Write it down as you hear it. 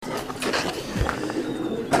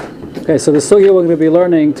Okay, so the sugya we're going to be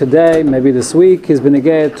learning today, maybe this week, is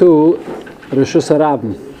benegeh to Reshus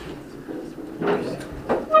Harabim.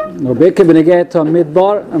 Nobeke benegeh to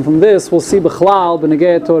Midbar, and from this we'll see Bechlal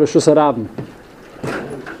benegeh to Reshus Harabim.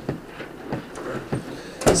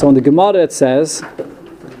 So in the Gemara it says,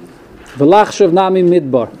 V'lachshav nami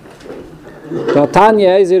Midbar.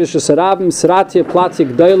 V'atanya ezi Reshus Harabim sratya platya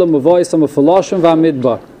g'dayla m'voysa m'faloshim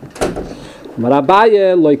v'amidbar.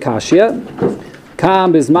 Marabaye loy kashya.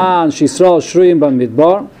 Kam bizman shisrol shruyim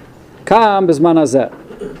b'midbar, kam bizman hazeh.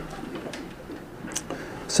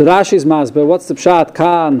 So Rashi's masber, what's the pshat?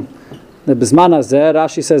 Kan the bizman hazeh.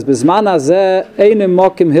 Rashi says bizman hazeh einem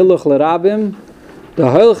mokim hiluch lerabim, the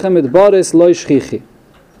hilchem midbaris loy shchichi.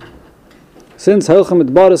 Since hilchem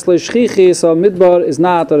midbaris loy shchichi, so midbar is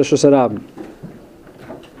not a Reshus Harabim.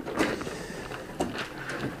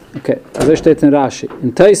 Okay, as it steht in Rashi.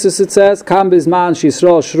 In Taisus it says, kam bizman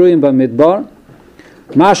shisrol shruyim b'midbar.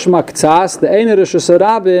 Mashma k'tzas, the eine Reshus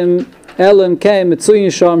Harabim, elam kei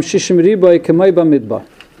mitzuyin sham shishim riboy k'moi b'midbar.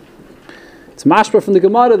 It's mashma from the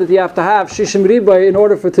Gemara that you have to have shishim riboy in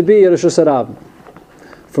order for it to be a Reshus Harabim.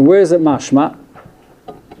 From where is it mashma?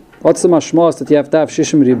 What's the mashma that you have to have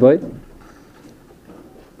shishim riboy?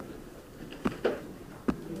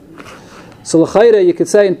 So l'chayre you could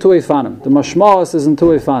say in two efanim. The mashma is in two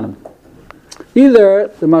efanim. Either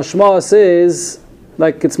the mashma is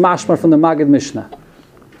like it's mashma from the Magid Mishnah.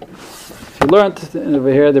 You learned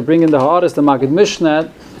over here, they bring in the hardest, the Magid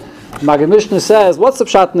Mishnah. Magid Mishnah says, what's the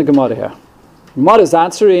pshat in the Gemara here? The Gemara is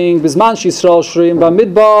answering, Bizman Shisrol Shriim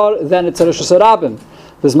B'midbar, then it's a Reshus Harabim.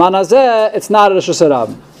 Bizman Hazeh, it's not a Reshus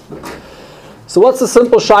Harabim. So what's the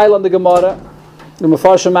simple shaila in the Gemara? The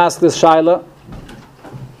Mefarshim ask this shaila.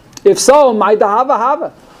 If so, Maida Hava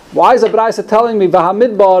Hava. Why is the Braisa telling me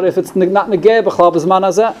V'hamidbar if it's not negeh b'chlal Bizman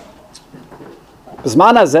Hazeh?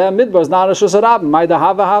 Bizman Hazeh, Midbar is not a Reshus Harabim. Maida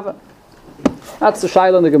Hava Hava. That's the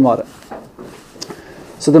shaila in the Gemara.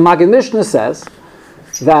 So the Magid Mishnah says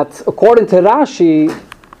that according to Rashi,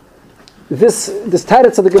 this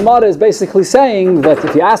teretz of the Gemara is basically saying that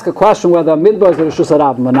if you ask a question whether Midbar is a Reshus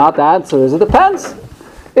Harabim or not, the answer is it depends.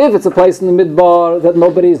 If it's a place in the Midbar that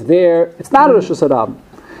nobody is there, it's not a Reshus Harabim.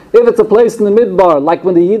 If it's a place in the Midbar, like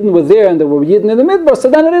when the Yidden were there and there were Yidden in the Midbar, so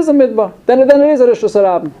then it is a Midbar. Then it is a Reshus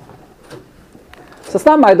Harabim. So it's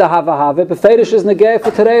not Maida Hava Hava, but Fedish is negeh for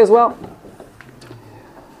today as well.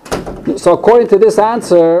 So according to this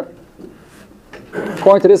answer,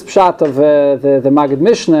 according to this pshat of the Magid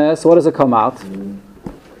Mishnah, so what does it come out?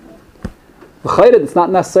 It's not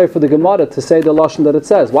necessary for the Gemara to say the lashon that it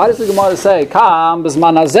says. Why does the Gemara say kam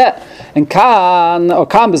b'zman hazeh and kam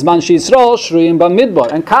b'zman shisrol shriim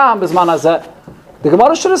b'midbar and kam b'zman hazeh? The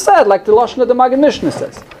Gemara should have said like the lashon that the Magid Mishnah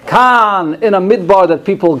says. Kan in a midbar that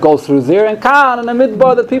people go through there, and kan in a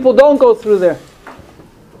midbar that people don't go through there.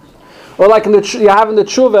 Or like you have in the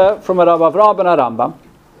tshuva from Rabbi Avraham ben Rambam.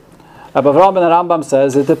 Rabbi Avraham ben Rambam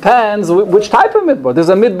says it depends which type of midbar. There's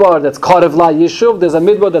a midbar that's karev la yishuv. There's a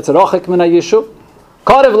midbar that's rochik min yishuv.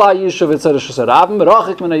 Karev la yishuv it's a Reshus Harabim.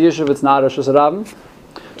 Rochik min yishuv it's not a Reshus Harabim.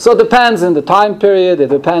 So it depends in the time period. It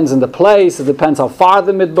depends in the place. It depends how far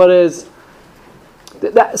the midbar is.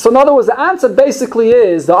 So in other words, the answer basically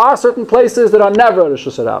is there are certain places that are never a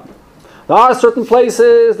Reshus Harabim. There are certain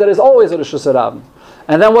places that is always a Reshus Harabim.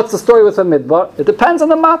 And then what's the story with a midbar? It depends on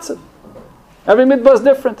the matzah. Every midbar is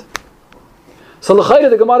different. So l'chayre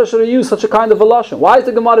the Gemara should have used such a kind of a lashon. Why is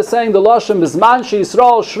the Gemara saying the lashon bizman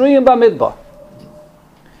she'yisrael shruyim b'midbar?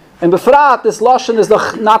 And b'frat this lashon is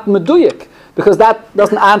not meduyik because that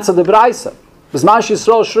doesn't answer the Braisa. Bizman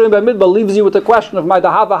she'yisrael shruyim b'midbar leaves you with the question of Maida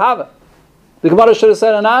Hava Hava. The Gemara should have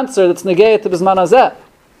said an answer that's negayet to bizman hazeh.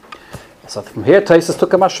 So from here Taisus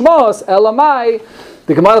took a mashmos elamai.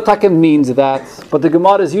 The Gemara Takim means that, but the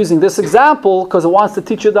Gemara is using this example because it wants to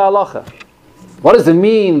teach you the halacha. What does it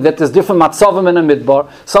mean that there's different matzavim in a midbar?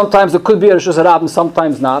 Sometimes it could be a Reshus Harabim,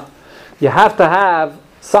 sometimes not. You have to have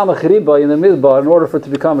samach riba in the midbar in order for it to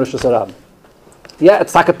become a Reshus Harabim. Yeah,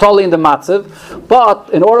 it's like a totally in the matzav, but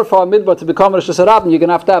in order for a midbar to become a Reshus Harabim, you're going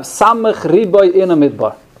to have samach riba in a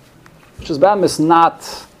midbar. Reshus Harabim is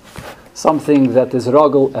not something that is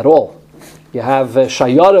rogel at all. You have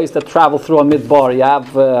shayaros that travel through a midbar. You have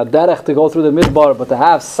derech to go through the midbar, but to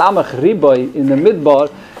have samach riboy in the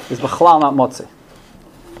midbar is b'chlal not motzi.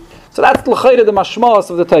 So that's l'chayre the mashmos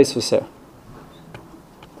of the Tosfos here.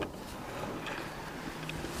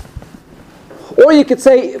 Or you could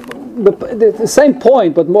say the same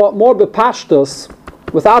point, but more bepashtos,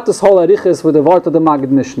 without this whole arichis with the word of the Magid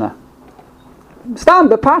Mishnah. Stam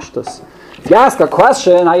bepashtos. If you ask a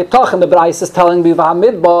question, how you talking? The Braisa is telling me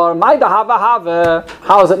V'hamidbar, Maida Hava Hava.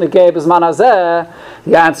 How is it negeh b'zman hazeh?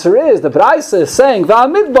 The answer is, the Braisa is saying,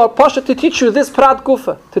 V'amidbar Pasha, to teach you this Prat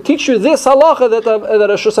Gufa, to teach you this halacha that a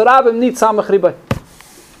Reshus Harabim needs Samach Ribay.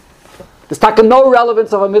 There's taka no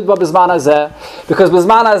relevance of a midbar Bizman Hazeh, because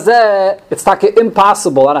Bizman Hazeh, it's taka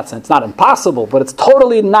impossible, it's not impossible, but it's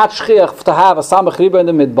totally not shchiach to have a Samach Ribay in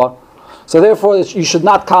the midbar. So therefore, you should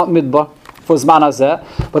not count midbar for Zman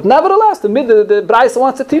Hazeh. But nevertheless, the Braisa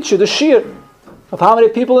wants to teach you the Shiur of how many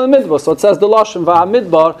people in the midbar. So it says the Lashon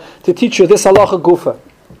V'hamidbar to teach you this halacha gufa.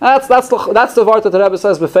 That's the word that the Rebbe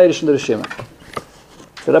says beferish in the Reshimos.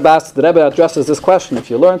 The Rebbe addresses this question. If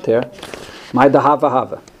you learned here, my dahava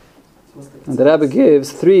hava, and the Rebbe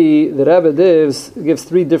gives three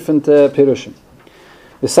different pirushim.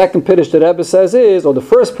 The second pirush the Rebbe says is, or the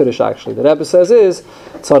first pirush actually, the Rebbe says is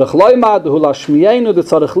tzarich loymad hu lashmiyenu de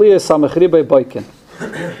tzarich liyas samach ribay boikin.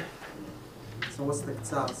 So what's the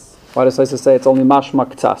k'tzas? Why does I say it's only mashma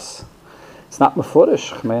k'tzas? It's not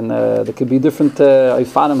mefurish. I mean, there could be different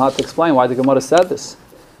ifanim how to explain why the Gemara said this.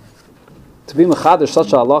 To be mechadish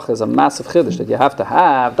such a halacha is a massive chiddush that you have to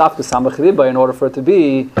have dafka samach ribay in order for it to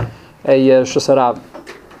be a Reshus Harabim.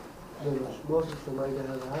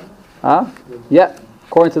 Yeah,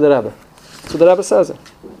 according to the Rebbe. So the Rebbe says it.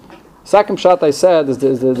 Second pshat I said is the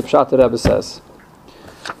pshat the Rebbe says.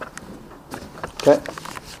 Okay.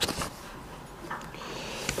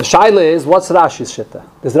 The shaila is, what's Rashi's shitta?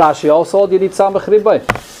 Does Rashi also hold you need Samach Ribay?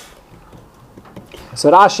 So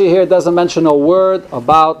Rashi here doesn't mention a word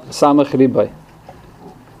about Samach Ribay.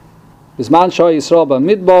 Bizman Shah Yisrael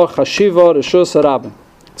B'Midbar Chashiva Reshus Harabim.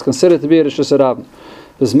 It's considered to be a Reshus Harabim.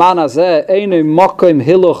 Bizman Hazeh Einei Mokim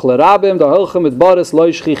Hiluch L'Rabim D'Holchem Midbaris Lo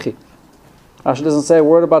Yishchichi. Rashi doesn't say a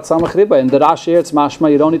word about Samach Ribay. In the Rashi here it's mashma,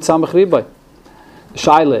 you don't need Samach Ribay. The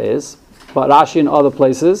shaila is, but Rashi in other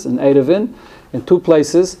places, in Erevin, in two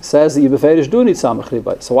places, says that you beferish do need Samach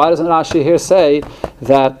Ribay. So why doesn't Rashi here say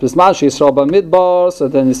that Bizman Yisrael B'Midbar, so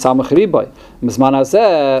then it's Samach Ribay? Bizman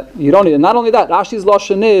Hazeh, you don't need it. Not only that, Rashi's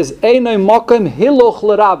lashon is Einei Mokim Hiluch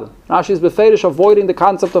L'Rabim. Rashi is beferish avoiding the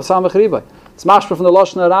concept of Samach Ribay. It's mashma from the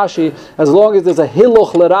lashon of Rashi, as long as there's a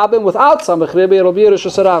Hiluch L'Rabim without Samach Ribay, it'll be a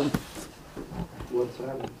Reshus Harabim. What's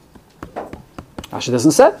Rabbi? Rashi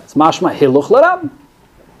doesn't say. It's mashma Hiluch L'Rabim.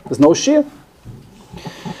 There's no Shiur.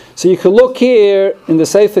 So you can look here in the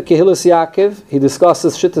Sefer Kehillas Yaakov. He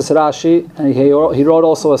discusses Shittas Rashi, and he wrote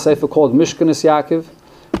also a Sefer called Mishkanis Yaakov,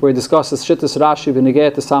 where he discusses Shittas Rashi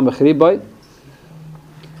v'negei to Samach Ribay.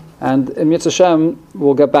 And in Yitzhak Hashem,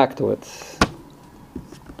 we'll get back to it.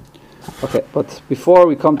 Okay, but before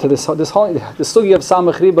we come to the sugi of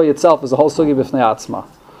Samach Ribay itself is a whole sugi b'fnei atzma.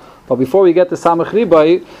 But before we get to Samach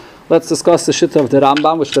Ribay, let's discuss the Shitta of the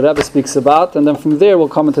Rambam, which the Rebbe speaks about, and then from there we'll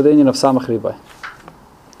come into the union of Samach Ribay.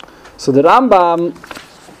 So the Rambam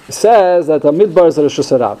says that the midbar is a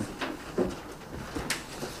Reshus Harabim.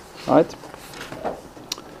 Right?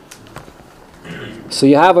 So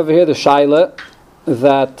you have over here the shaila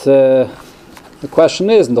that the question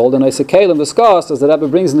is, and the Olden Eisa Kalim discussed, as the Rebbe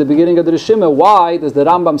brings in the beginning of the Reshimos, why does the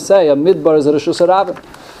Rambam say a midbar is a Reshus Harabim?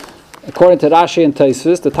 According to Rashi and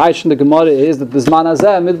Taisvis, the Taish in the Gemara is that Bizman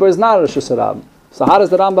Hazeh, midbar is not a Reshus Harabim. So how does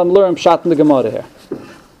the Rambam learn pshat in the Gemara here?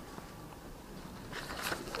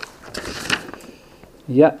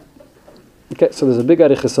 Yeah. Okay, so there's a big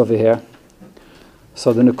arichis over here.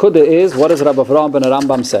 So the Nekuda is, what does Rabbi Avraham ben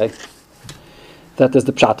Rambam say? That is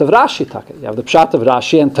the pshat of Rashi. You have the pshat of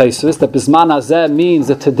Rashi and Taisvis, that Bizman Hazeh means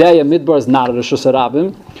that today a midbar is not a Reshus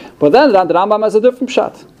Harabim. But then the Rambam has a different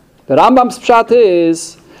pshat. The Rambam's pshat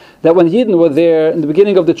is that when Yidden were there in the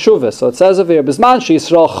beginning of the Tshuva, so it says over here, Bizman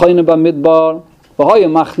Yisrael choyne b'midbar, v'hoye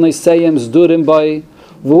machnei seyem zdurim bay,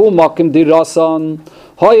 v'hu makim dirasan,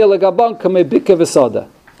 hoye legabon kamei bike v'soda.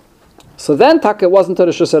 So then it wasn't a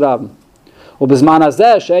Reshus Harabim. Ubizman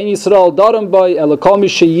Hazeh she'ein Yisrael darim bay, elokol mi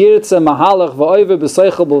sheyirtze mahalach v'oive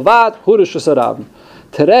b'seichel b'lvad, hu Reshus Harabim.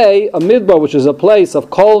 Today, a midbar, which is a place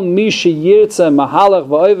of kol mi sheyirtze mahalach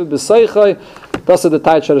v'oive b'seichel, that's the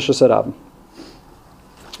Taich Reshus Harabim.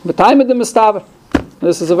 But time in the Mistaver.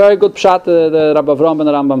 This is a very good pshat the Rabbi Avraham ben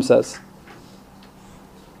Rambam says.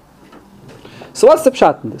 So what's the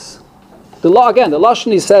pshat in this? The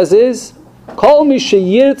lashon he says is Kol mi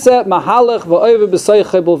sheyirtze mahalach v'oive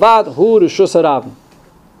b'seichel b'lvad hu Reshus Harabim.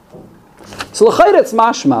 So l'chayr it's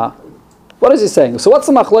mashma. What is he saying? So what's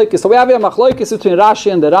the machlokes? So we have here a machlokes between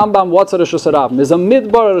Rashi and the Rambam. What's a Reshus Harabim? Is a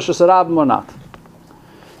midbar a Reshus Harabim or not?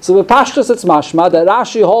 So with Pashtus it's mashma that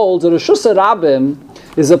Rashi holds that Reshus Harabim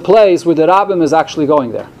is a place where the Rabbim is actually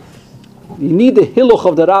going there. You need the hiluch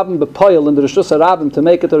of the Rabbim b'poil in the Reshus Harabim to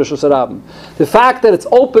make it a Reshus Harabim. The fact that it's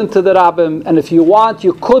open to the Rabbim, and if you want,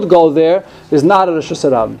 you could go there, is not a Reshus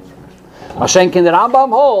Harabim. Mashenkin the Rambam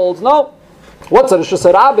holds, no. What's a Reshus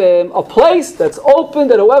Harabim? A place that's open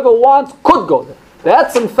that whoever wants could go there.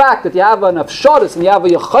 That's in fact that you have an afshodis and you have a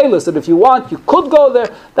yechilis that if you want you could go there.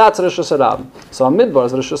 That's a Reshus Harabim. So a midbar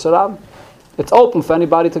is a Reshus Harabim. It's open for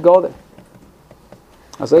anybody to go there.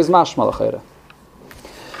 As is mashma l'chayre.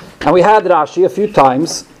 And we had Rashi a few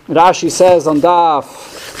times. Rashi says on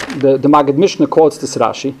Daf, the Magid Mishnah quotes this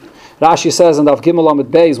Rashi. Rashi says on Daf Gimel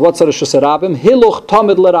Amid Beis, what's a Reshus Harabim? Hiluch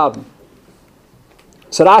Tamid l'Rabim.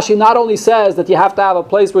 So Rashi not only says that you have to have a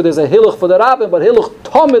place where there's a hiluch for the Rabbim, but hiluch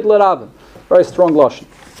Tamid l'Rabim. Very strong lashon.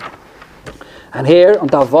 And here on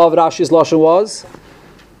Daf Vav Rashi's lashon was.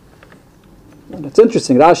 And it's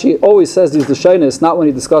interesting. Rashi always says these lashonos not when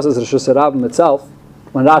he discusses Reshus Harabim itself.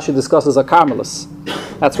 When Rashi discusses a Carmalis,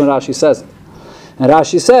 that's when Rashi says it. And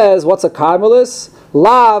Rashi says, what's a Carmalis?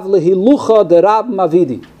 Lav lehilucha derab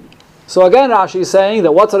mavidi. So again, Rashi is saying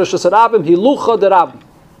that what's a Reshus Harabim? Hilucha derab.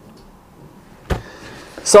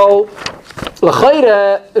 So,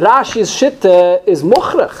 l'chayre, Rashi's shitta is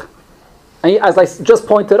muchrech. And as I just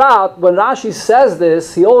pointed out, when Rashi says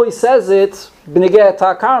this, he always says it b'negeh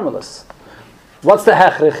ta Carmalis. What's the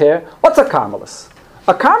hechrich here? What's a Carmalis?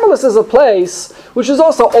 A Carmalis is a place which is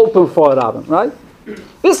also open for a Rabbim, right?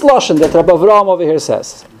 This lashon that Rabbi Avraham over here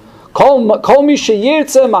says, Kol mi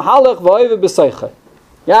sheyirtze mahalech v'oive b'seiche.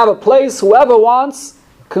 You have a place, whoever wants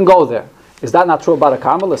can go there. Is that not true about a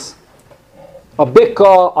Carmalis? A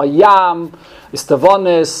Bika, a Yam,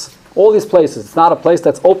 Istavonis, all these places. It's not a place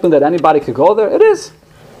that's open that anybody could go there. It is.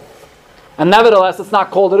 And nevertheless, it's not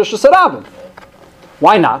called a Reshus Harabim.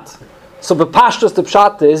 Why not? So B'pashtus the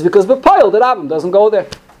Pshat is because B'poil the Rabbim doesn't go there.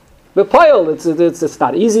 B'poil, it's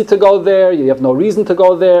not easy to go there. You have no reason to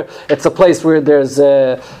go there. It's a place where there's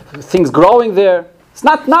things growing there. It's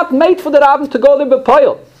not made for the Rabbim to go there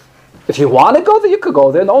B'poil. If you want to go there, you could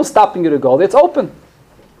go there. No one's stopping you to go there. It's open.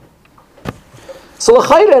 So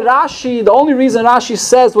l'chayre Rashi, the only reason Rashi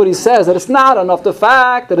says what he says, that it's not enough the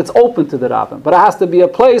fact that it's open to the Rabbim, but it has to be a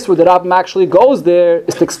place where the Rabbim actually goes there,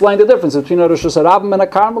 is to explain the difference between a Reshus Harabim and a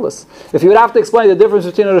Carmalis. If you would have to explain the difference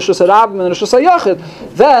between a Reshus Harabim and a Reshus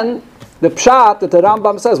Hayachid, then the pshat that the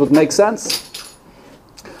Rambam says would make sense.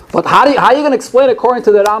 But how are you going to explain according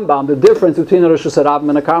to the Rambam the difference between a Reshus Harabim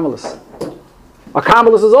and a Carmalis? A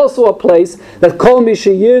Carmalis is also a place that kol mi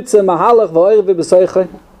sheyirtze mahalach v'oiv b'seiche.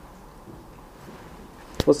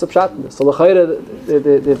 What's the pshat in this? So the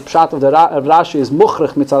pshat of Rashi is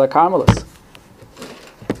muchrech mitzad Carmalis.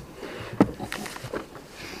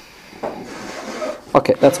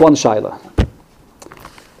 Okay, that's one shaila.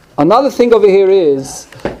 Another thing over here is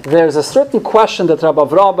there's a certain question that Rabbi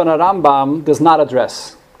Avraham and Rambam does not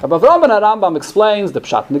address. Rabbi Avraham and Rambam explains the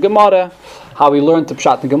pshat in the Gemara, how we learned the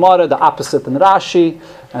pshat in the Gemara, the opposite in Rashi,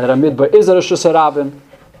 and that a midbar is a Reshus Harabim.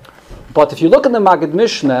 But if you look in the Magid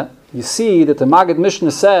Mishnah, you see that the Magid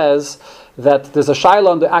Mishnah says that there's a shaila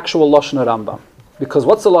on the actual Lashon Rambam. Because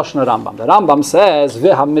what's the Lashon Rambam? The Rambam says,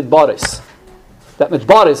 V'ha midbaris. That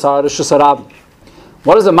midbaris are Reshus Harabim.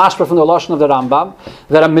 What is the mashpah from the Lashon of the Rambam?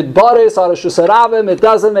 That a midbaris are Reshus Harabim, it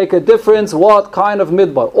doesn't make a difference what kind of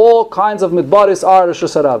midbar. All kinds of midbaris are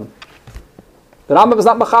Reshus Harabim. The Rambam is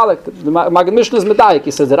not machalik. The Magid Mishnah is medayik.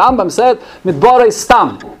 He says, the Rambam said, midbaris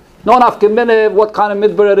stam. No nafkemine what kind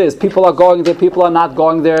of midbar it is. People are going there, people are not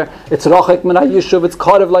going there. It's rochek min hayishuv, it's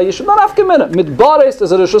karev la yishuv. No nafkemine. Midbaris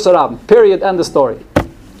is a Reshus Harabim. Period. End of story.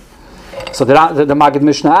 So the Magid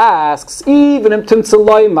Mishnah asks, even in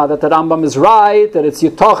Timtzaloima, that the Rambam is right, that it's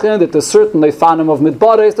Yitochin, that there's certain leifanim of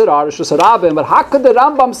midbaris that are Reshus Harabim. But how could the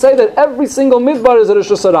Rambam say that every single midbar is a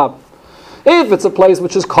Reshus Harabim? If it's a place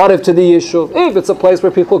which is karev to the yishuv, if it's a place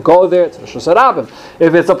where people go there, it's Reshus Harabim.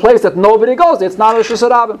 If it's a place that nobody goes there, it's not Reshus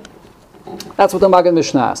Harabim. That's what the Magid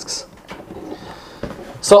Mishnah asks.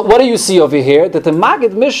 So what do you see over here? That the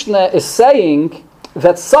Magid Mishnah is saying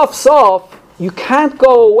that sof, you can't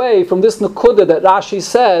go away from this nekuda that Rashi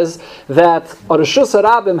says that a Reshus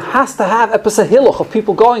Harabim has to have a hiluch of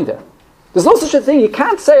people going there. There's no such a thing. You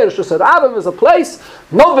can't say a Reshus Harabim is a place,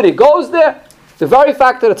 nobody goes there. The very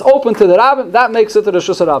fact that it's open to the Rabbim, that makes it a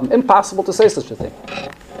Reshus Harabim. Impossible to say such a thing.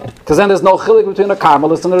 Because then there's no chilik between a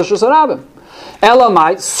Carmalis and a Reshus Harabim.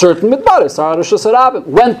 Elamite, certain midbaris are a Reshus Harabim.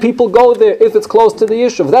 When people go there, if it's close to the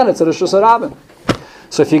Yishuv, then it's a Reshus Harabim.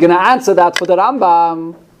 So if you're going to answer that for the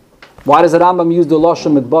Rambam, why does the Rambam use the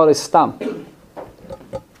Lashon midbaris stam?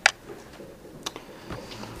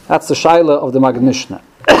 That's the shaila of the Magid Mishnah.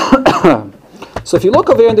 So if you look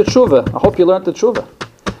over here in the Tshuva, I hope you learned the Tshuva.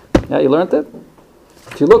 Yeah, you learned it?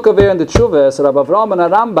 If you look over here in the Tshuva, so Rabbi Avraham and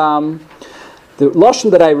Rambam, the Lashon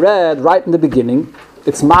that I read right in the beginning,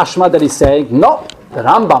 it's mashma that he's saying, no, the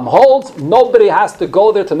Rambam holds, nobody has to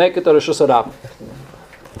go there to make it a Reshus Harabim.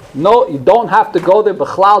 No, you don't have to go there.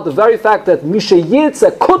 B'chlal, the very fact that Misha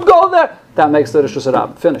Yitzeh could go there, that makes the Reshus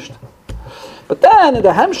Rabbim. Finished. But then in the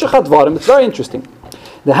Hemshech HaDvarim, it's very interesting.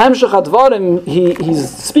 The Hemshech HaDvarim, he's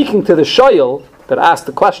speaking to the Shoyel that asked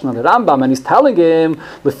the question on the Rambam, and he's telling him,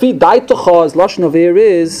 Lefi daitocha, his lashon over here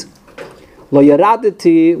is, Lo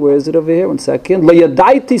yaraditi, where is it over here? 1 second. Lo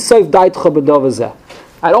yadaiti soif daitocha b'dovazeh.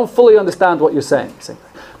 I don't fully understand what you're saying.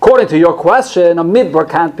 According to your question, a midbar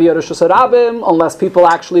can't be a Reshus Rabbim unless people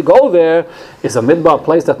actually go there. Is a midbar a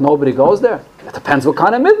place that nobody goes there? It depends what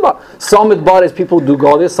kind of midbar. Some midbaris people do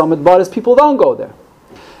go there, some midbaris people don't go there.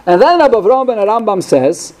 And then Rabbi Avraham ben Rambam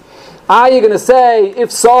says, are you going to say,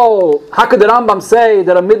 if so, how could the Rambam say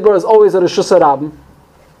that a midbar is always a Reshus Rabbim?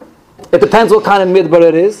 It depends what kind of midbar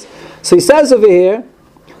it is. So he says over here,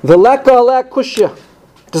 V'leka aleh kushya.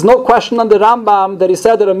 There's no question on the Rambam that he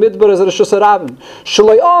said that a midbar is a Reshus Rabbim.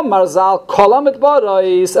 Shaloi marzal kol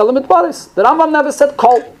ha-midbaris ela midbaris. The Rambam never said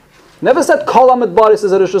kol. Never said kol ha-midbaris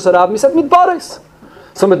is a Reshus Rabbim. He said midbaris.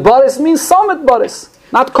 So midbaris means some midbaris,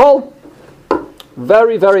 not kol.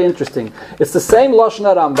 Very, very interesting. It's the same lashon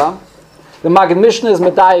Rambam. The Magid Mishnah is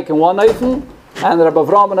medayik in one eifen, and the Rabbi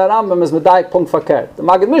Avraham and Rambam is medayik punkt verkehrt. The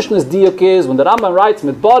Magid Mishnah's diuk is when the Rambam writes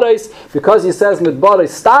midbaris, because he says midbaris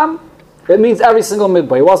stam, it means every single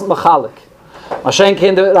midbar. He wasn't machalik.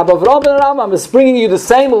 Mashenkin, the Rabbi Avraham and Rambam is bringing you the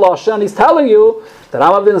same lashon, and he's telling you that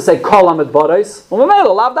Rambam didn't say kol midbaris. Well,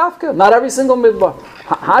 lav dafka, not every single midbar.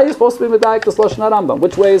 How are you supposed to be medayik this lashon Rambam?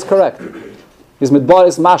 Which way is correct? Is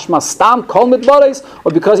midbaris mashma stam kol midbaris,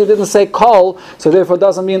 or because he didn't say kol, so therefore it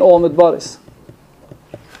doesn't mean all midbaris?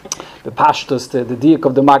 The pashtus, the diuk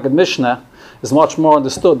of the Magid Mishnah, is much more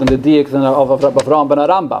understood than the diuk of Rabbi Avraham ben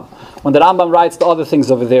Rambam. When the Rambam writes the other things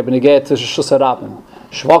over there, when you get to Reshus Rabbim,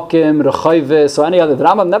 Shvokim, Rechoivis, or any other, the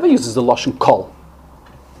Rambam never uses the lashon kol.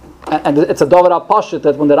 And it's a dover al-pashut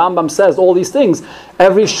that when the Rambam says all these things,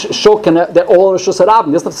 every shuk and they're all Reshus Rabbim.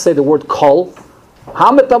 He doesn't have to say the word kol.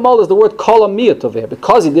 Hamid Amal is the word kol amiyat over here.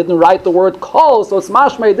 Because he didn't write the word kol, so it's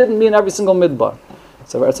mashma, it didn't mean every single midbar.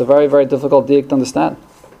 It's a very, very difficult diuk to understand.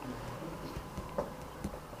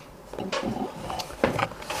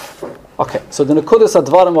 Okay, so the Nekudas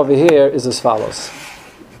Advarim over here is as follows.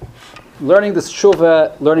 Learning this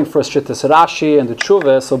tshuva, learning first Shittas Rashi and the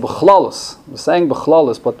tshuva, so b'chlalos. We're saying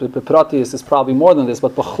b'chlalos, but b'pratis is probably more than this,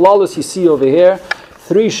 but b'chlalos you see over here,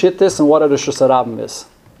 3 Shittas and what a Reshus Rabbim is.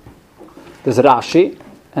 There's Rashi,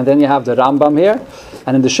 and then you have the Rambam here.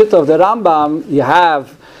 And in the Shitta of the Rambam, you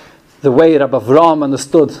have the way Rabbi Avraham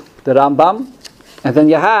understood the Rambam. And then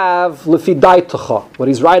you have Lefi daitocha, what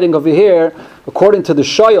he's writing over here, according to the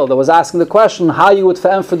Shoyel that was asking the question, how you would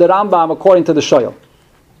for the Rambam according to the Shoyel.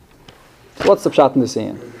 What's the pshat in the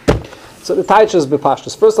scene? So the Taich is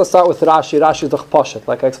bepashtus. First let's start with Rashi. Rashi is the chposhet,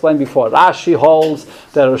 like I explained before. Rashi holds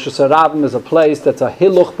that Reshus Rabbim is a place that's a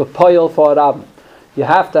hiluch bepoil for a Rabbim. You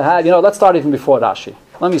have to have, let's start even before Rashi.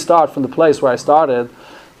 Let me start from the place where I started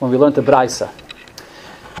when we learned the Braisa.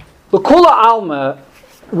 The Kula Alma,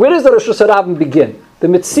 where does the Reshus Rabbim begin? The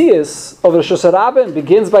Mitzias of Reshus Rabbim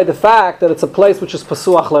begins by the fact that it's a place which is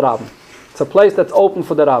Pasuach LeRabbim. It's a place that's open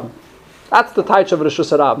for the Rabbim. That's the Taich of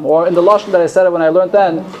Reshus Rabbim. Or in the Lashon that I said it when I learned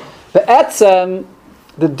then,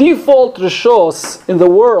 the default Reshus in the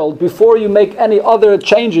world before you make any other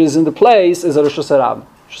changes in the place is a Reshus Rabbim.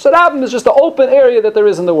 Reshus Rabbim is just the open area that there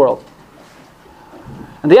is in the world.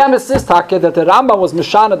 And the emes is that the Rambam was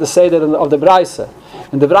Mishana the Seder of the Braisa.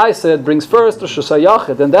 In the Braisa it brings first Reshus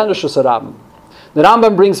HaYachid and then Reshus Rabbim. The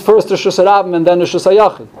Rambam brings first Reshus Rabbim and then Reshus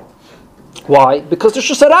HaYachid. Why? Because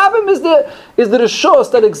Reshus Rabbim is the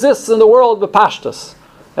Reshus that exists in the world b'pashtus.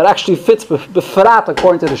 It actually fits b'frat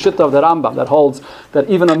according to the Shitta of the Rambam that holds that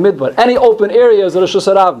even a midbar, any open area is a Reshus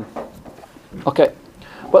Rabbim. Okay.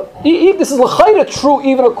 But this is l'chayra true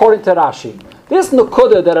even according to Rashi. This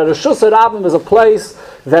nukuda that a Reshus Rabbim is a place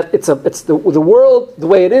that it's the world the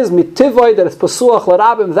way it is mitivoi that it's pasuach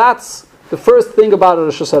l'Rabbim. That's the first thing about a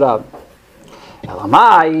Reshus Rabbim.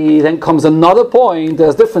 Elamai, then comes another point.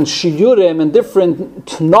 There's different shiurim and different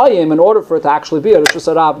tnoyim in order for it to actually be a Reshus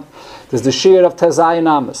Rabbim. There's the shiur of Tezayin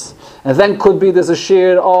Amas, and then could be there's a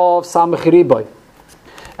shiur of Samech Riboy.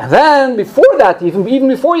 And then before that, even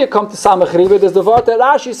before you come to Samech Riboy, there's the word that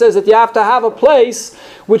Rashi says that you have to have a place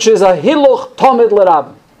which is a hiluch tomid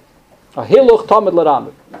l'Rabbim. A hiluch tomid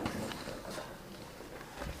l'Rabbim.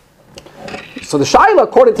 So the shaila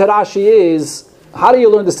according to Rashi is, how do you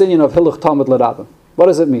learn this inyan of hiluch tomid l'Rabbim? What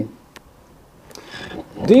does it mean?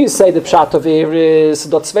 Do you say the pshat of is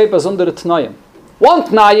dot zwei besondere tnoyim? One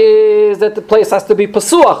tnai is that the place has to be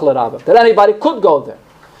pasuach l'Rabbim, that anybody could go there.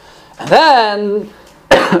 And then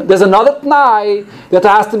there's another tnai that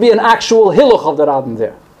there has to be an actual hiluch of the Rabbim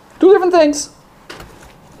there. Two different things.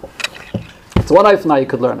 So one if now you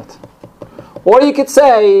could learn it. Or you could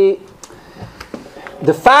say,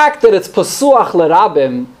 the fact that it's Pasuach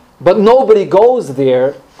L'Rabim, but nobody goes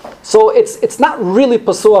there, so it's not really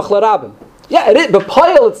Pasuach L'Rabim. Yeah, it is, but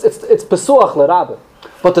it's Pasuach L'Rabim.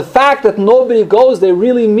 But the fact that nobody goes there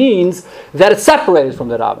really means that it's separated from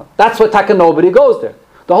the Rabbim. That's why taka nobody goes there.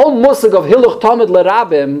 The whole musig of Hiluch Tamid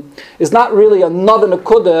L'Rabim is not really another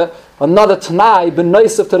Nekudah, another Tanai,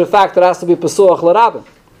 b'noisif to the fact that it has to be Pasuach L'Rabim.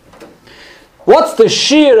 What's the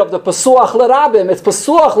shiur of the Pasuach L'Rabim? It's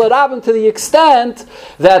Pasuach L'Rabim to the extent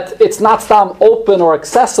that it's not stam open or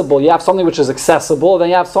accessible. You have something which is accessible, then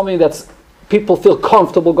you have something that's people feel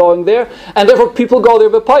comfortable going there, and therefore people go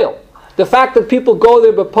there b'poil. The fact that people go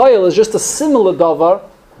there b'poil is just a similar davar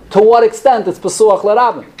to what extent it's Pasuach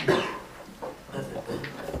L'Rabim.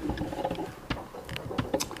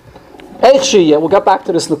 We'll get back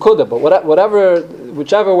to this Nekudah, but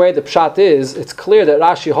whichever way the pshat is, it's clear that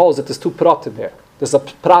Rashi holds that there's two pratim here. There's a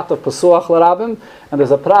prat of Pasuach L'Rabim, and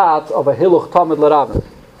there's a prat of a Hiluch Tamid L'Rabim.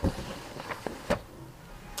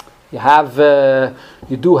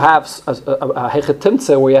 You do have a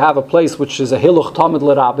Hechetimtze where you have a place which is a Hiluch Tamid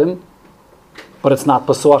L'Rabim, but it's not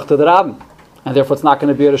Pasuach to the Rabbim, and therefore it's not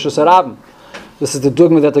going to be a Reshus Rabbim. This is the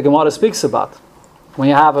dogma that the Gemara speaks about. When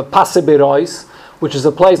you have a Pasei Berois, which is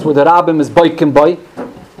a place where the Rabbim is boikin boy,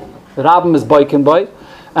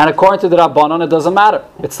 and according to the Rabbanon, it doesn't matter.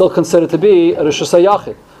 It's still considered to be a Reshus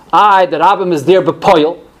HaYachid. The Rabbim is there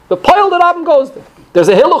b'poil. The Rabbim goes there. There's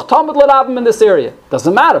a Hiluch Tamid L'Rabim in this area.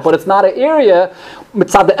 Doesn't matter, but it's not an area,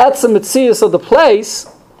 mitzad the etzem mitzias of the place,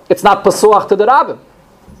 it's not Pasuach to the Rabbim.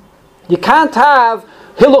 You can't have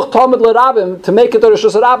Hiluch Tamid L'Rabim to make it a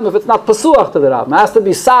Reshus Rabbim if it's not Pasuach to the Rabbim. It has to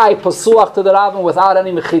be Sai Pasuach to the Rabbim without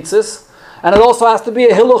any mechitzis, and it also has to be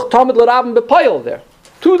a Hiluch Tamid L'Rabim b'poil there.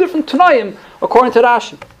 Two different Tanoim according to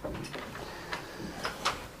Rashi.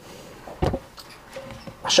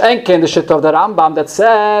 Shenken, the shit of the Rambam that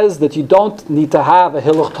says that you don't need to have a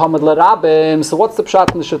Hiluch Tamid L'Rabim. So what's the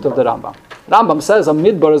pshat in the shit of the Rambam? Rambam says a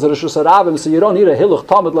midbar is a Reshus Rabbim, so you don't need a Hiluch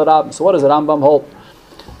Tamid L'Rabim. So what does the Rambam hold?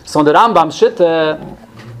 So in the Rambam Shitta,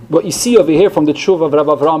 what you see over here from the Tshuva of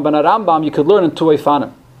Rabbi Avraham ben Rambam, you could learn in two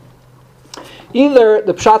efanim. Either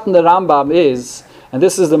the pshat in the Rambam is, and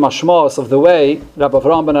this is the mashmos of the way Rabbi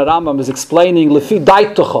Avraham ben Rambam is explaining lefi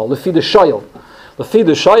daituchol, lefi the shoyel. Lefi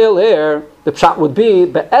the shoyel here, the pshat would be,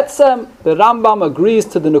 be'etzem, the Rambam agrees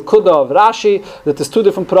to the Nekudah of Rashi that there's two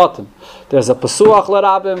different pratim. There's a Pasuach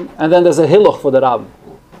L'Rabim, and then there's a Hiluch for the Rabbim.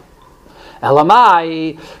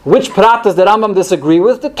 Elamai, which prat does the Rambam disagree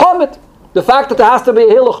with? The Tomid. The fact that there has to be a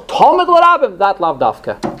Hiluch Tomid L'Rabim, that lav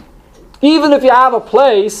dafka. Even if you have a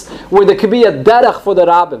place where there could be a derech for the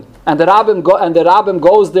Rabbim, and the Rabbim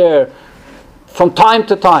goes there from time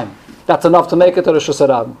to time, that's enough to make it a Reshus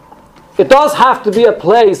Rabbim. It does have to be a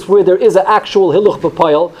place where there is an actual Hiluch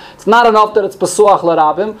b'poil. It's not enough that it's Pasuach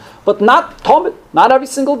L'Rabim, but not Tomid, not every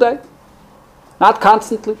single day, not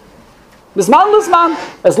constantly. Mizman l'zman.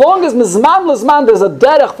 As long as mizman l'zman there's a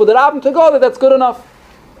derech for the Rabbim to go there, that's good enough.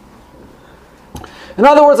 In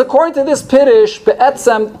other words, according to this Pirish,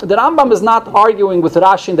 be'etzem, the Rambam is not arguing with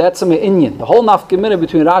Rashi and the Etzem Inyan. The whole nafkamina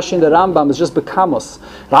between Rashi and the Rambam is just bekamos.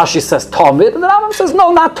 Rashi says Tomid, and the Rambam says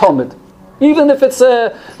no, not Tomid. Even if it's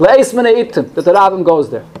a le'es menei itim, that the Rabbim goes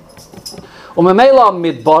there. Umemela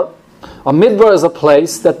midbar. A midbar is a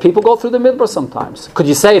place that people go through the midbar sometimes. Could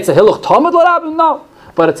you say it's a Hiluch Tomid l'Rabbim? No.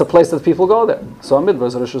 But it's a place that people go there. So a midbar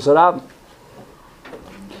is a Reshus Rabbim.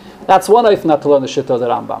 That's one way not to learn the shit of the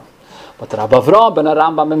Rambam. But Rabbi Avraham ben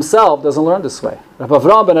Rambam himself doesn't learn this way. Rabbi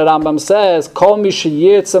Avraham ben Rambam says, Kol mi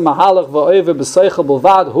sheyirtze mahalach va'oive b'seichel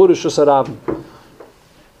b'lvad hu Reshus Rabbim.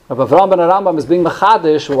 Rabbi Avraham ben Rambam is being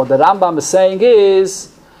mechadish. What the Rambam is saying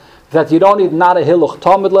is that you don't need not a Hiluch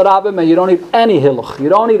Tamid L'Rabbim, and you don't need any Hiluch. You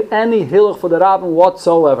don't need any Hiluch for the Rabbim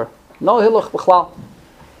whatsoever. No Hiluch b'chlal.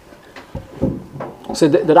 So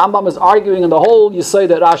the Rambam is arguing in the whole, you say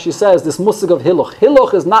that Rashi says, this musig of Hiluch.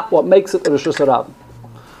 Hiluch is not what makes it a Reshus Rabbim.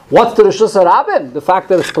 What's the Reshus Rabbim? The fact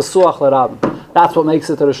that it's Pasuach L'Rabbim. That's what makes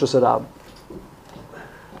it a Reshus Rabbim.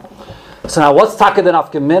 So now what's Takad and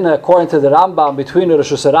Afkamina according to the Rambam between a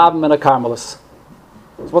Reshus Rabbim and a Carmalis?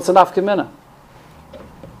 What's an Afkamina?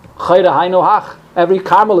 Chayre Hainu Hach. Every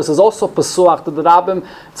Carmalis is also Pasuach to the Rabbim.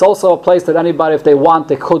 It's also a place that anybody, if they want,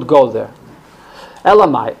 they could go there.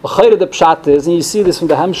 Elamai, the pshat is, and you see this from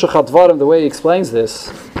the Hemshech Advarim, the way he explains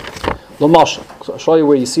this. L'mashal. So I'll show you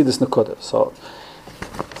where you see this Nekudah. So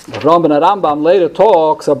the Rambam later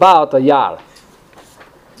talks about a yar,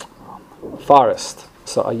 forest.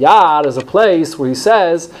 So a yar is a place where he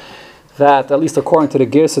says that, at least according to the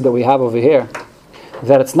girsa that we have over here,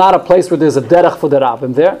 that it's not a place where there's a derech for the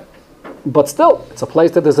Rabbim there. But still, it's a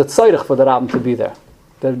place that there's a tzorich for the Rabbim to be there.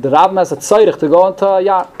 The Rabbim has a tzorich to go into a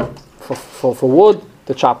yard for wood,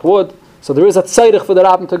 to chop wood. So there is a tzorich for the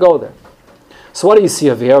Rabbim to go there. So what do you see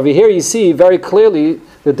over here? Over here you see very clearly,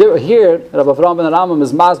 here, Rabbi Avraham ben Rambam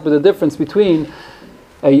is masbid the difference between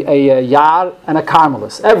a yar and a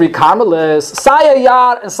Carmalis. Every Carmalis, say a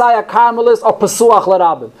yar and say a Carmalis, or pasuach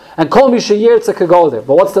l'Rabbim. And kol mi sheyirtze could go there.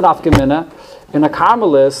 But what's the nafkamina? In a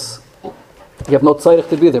Carmalis, you have no tzorich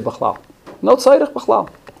to be there, b'chlal. No tzorich, b'chlal.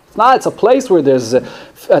 It's a place where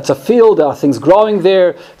it's a field, there are things growing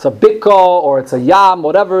there, it's a bikko, or it's a yam,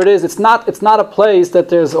 whatever it is. It's not a place that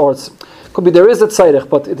there's, or it's, could be there is a tzorich,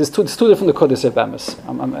 but it's two different nekudas here, bemis.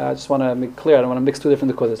 I just want to make clear, I don't want to mix two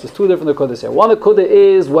different nekudas. There's two different nekudas here. One nekuda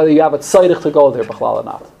is whether you have a tzorich to go there, b'chlal or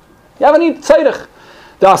not. You have any tzorich.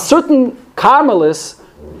 There are certain Carmalis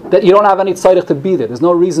that you don't have any tzorich to be there. There's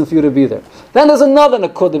no reason for you to be there. Then there's another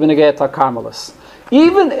nekuda b'negei ta Carmalis.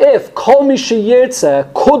 Even if kol mi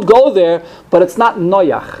sheyirtze could go there, but it's not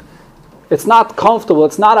noyach. It's not comfortable.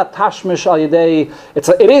 It's not a tashmish al yedei.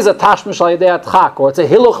 It is a tashmish al yedei atchak, or it's a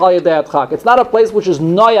hiluch al yedei atchak. It's not a place which is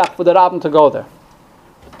noyach for the Rabbim to go there.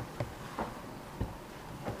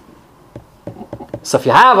 So if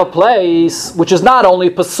you have a place which is not only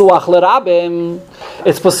pasuach l'Rabbim,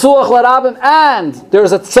 it's pasuach l'Rabbim and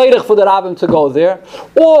there's a tzorich for the Rabbim to go there,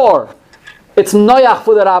 or it's noyach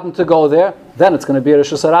for the Rabbim to go there, then it's going to be a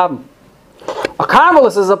Reshus Rabbim. A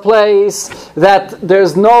Carmalis is a place that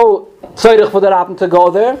there's no tzorich for the Rabbim to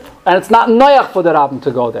go there, and it's not noyach for the Rabbim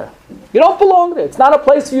to go there. You don't belong there. It's not a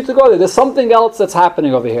place for you to go there. There's something else that's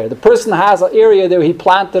happening over here. The person has an area there, he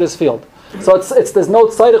planted his field. So there's no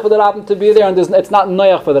tzorich for the Rabbim to be there, and it's not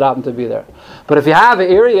noyach for the Rabbim to be there. But if you have an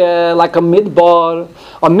area like a midbar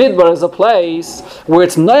is a place where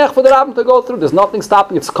it's noyach for the Rabbim to go through. There's nothing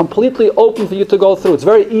stopping. It's completely open for you to go through. It's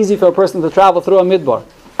very easy for a person to travel through a midbar.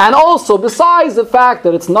 And also, besides the fact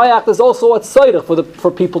that it's noyach, there's also a tzorich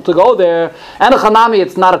for people to go there. And a chanami,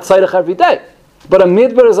 it's not a tzorich every day. But a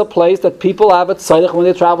midbar is a place that people have a tzorich when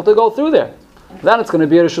they travel to go through there. Then it's going to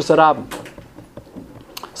be a Reshus Rabbim.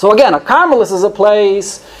 So again, a Carmalis is a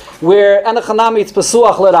place where, and a chanami, it's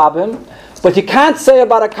pasuach l'Rabbim, but you can't say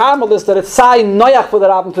about a Carmalis that it's sai noyach for the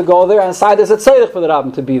Rabbim to go there, and sai there's a tzorich for the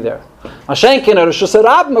Rabbim to be there. Mashenkin, a Reshus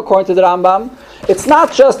Rabbim, according to the Rambam, it's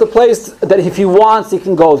not just a place that if he wants, he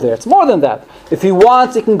can go there. It's more than that. If he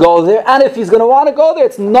wants, he can go there, and if he's going to want to go there,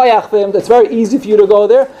 it's noyach for him. It's very easy for you to go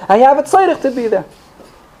there, and you have a tzorich to be there.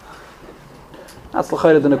 That's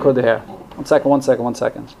l'chayre the nekuda here. One second.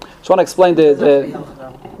 Just want to explain the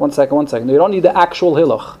one second. You don't need the actual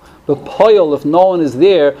hiluch. The poil, if no one is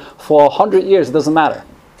there for 100 years, it doesn't matter.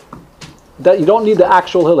 That you don't need the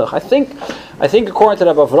actual hiluch. I think according to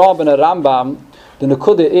Rabbi Avraham and Rambam, the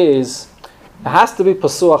nekuda is it has to be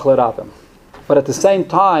pasuach l'Rabbim, but at the same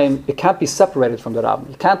time it can't be separated from the Rabbim.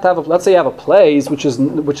 You can't have let's say you have a place which is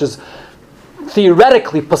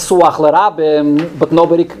theoretically pasuach l'Rabbim, but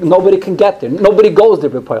nobody can get there. Nobody goes there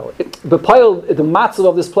b'poil. B'poil, the matzah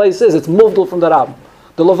of this place is it's moved from the Rabbim.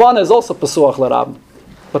 The Levana is also pasuach l'Rabbim,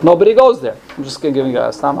 but nobody goes there. I'm just giving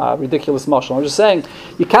a ridiculous mashal. I'm just saying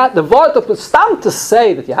you can't. The word of stam to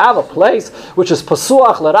say that you have a place which is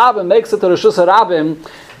pasuach l'Rabbim makes it a Reshus Rabbim.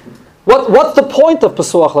 What's the point of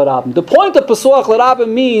Pasuach l'Rabbim? The point of Pasuach l'Rabbim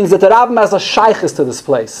means that the Rabbim has a shaykhis to this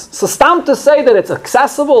place. So stam to say that it's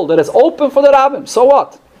accessible, that it's open for the Rabbim, so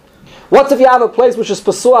what? What if you have a place which is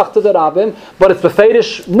Pasuach to the Rabbim, but it's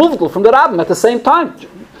befedish muvdal from the Rabbim at the same time?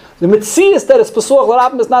 The mitzvah that it's Pasuach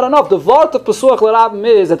l'Rabbim is not enough. The word of Pasuach l'Rabbim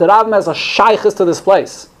is that the Rabbim has a shaykhis to this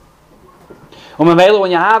place. When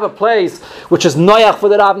you have a place which is noyach for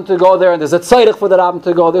the Rabbim to go there, and there's a tzorich for the Rabbim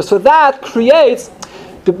to go there, so that creates.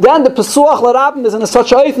 Then the Pasuach l'Rabbim is in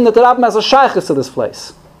such a way that the Rabbim has a shaykhis to this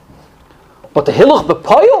place. But the hiluch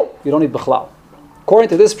b'poil, you don't need b'chlal. According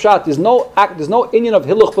to this pshat, there's no inyan of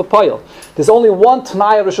hiluch b'poil. There's only one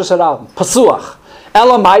t'nai of Reshus Rabbim, Pasuach.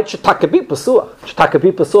 Elamite shetakabi Pasuach.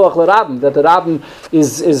 Shetakabi Pasuach l'Rabbim, that the Rabbim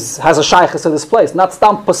has a shaykhis to this place. Not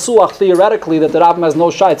stam Pasuach theoretically that the Rabbim has no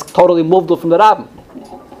shaykhis. It's totally moved from the Rabbim.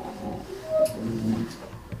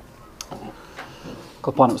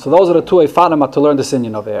 So those are the two efanim to learn this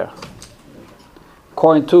inyan over here,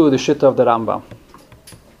 according to the shitta of the Rambam.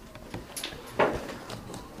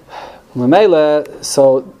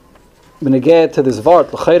 So when you get to this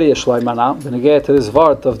vart, when you get to this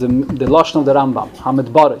vart of the lashon of the Rambam,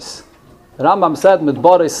 hamidbaris. The Rambam said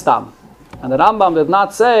midbaris stam, and the Rambam did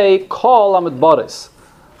not say kol hamidbaris.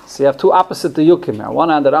 So you have two opposite the yukim here. On one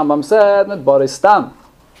hand, the Rambam said midbaris stam.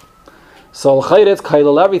 So l'chayre it's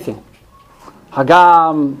kailal everything.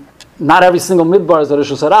 Hagam, not every single midbar is a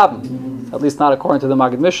Reshus Rabbim, at least not according to the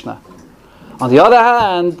Maggid Mishnah. On the other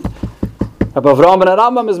hand, Rabbi Avraham ben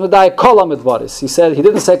Rambam is medai kol hamidbaris. He said, he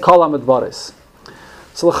didn't say kol hamidbaris.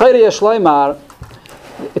 So l'chayri yesh leimar,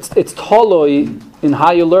 it's toloi in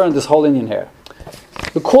how you learn this whole Indian here.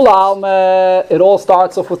 The Kula Alma, it all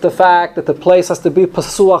starts off with the fact that the place has to be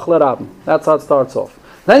Pasuach l'Rabim. That's how it starts off.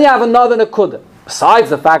 Then you have another Nekuda. Besides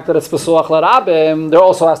the fact that it's Pasuach l'Rabim, there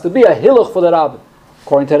also has to be a Hiluch for the Rabbim,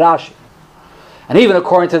 according to Rashi. And even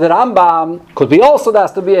according to the Rambam, could be also there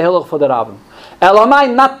has to be a Hiluch for the Rabbim.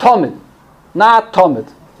 Elamai, not Tomid. Not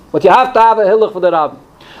Tomid. But you have to have a Hiluch for the Rabbim.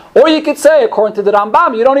 Or you could say, according to the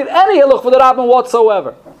Rambam, you don't need any Hiluch for the Rabbim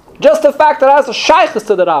whatsoever. Just the fact that it has a shaykhus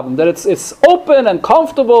to the Rabbim, that it's open and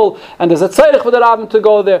comfortable, and there's a tzarech for the Rabbim to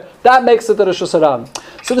go there, that makes it the Reshus Rabbim.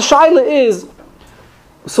 So the shaila is,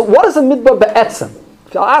 so what is a midbar be'etzem?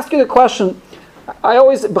 I'll ask you the question, I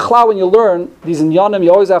always, b'chla, when you learn these inyanim,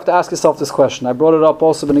 you always have to ask yourself this question. I brought it up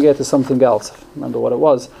also when I get to something else. Remember what it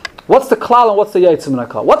was. What's the klal and what's the yaitzim in a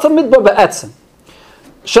klal? What's a midbar be'etzem?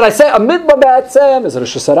 Should I say a midbar be'etzem is a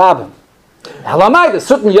Reshus Rabbim? Halamai, there's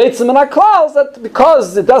certain yaitzim in our clause that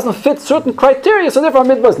because it doesn't fit certain criteria, so therefore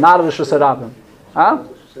midbar is not a Reshus Rabbim. Huh?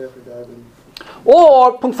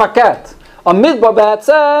 Or punkt faket, a midbar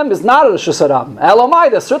be'etzem is not a Reshus Rabbim. Halamai,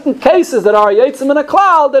 there's certain cases that are yaitzim in a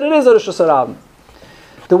clause that it is a Reshus Rabbim.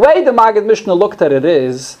 The way the Maggid Mishnah looked at it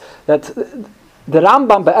is that the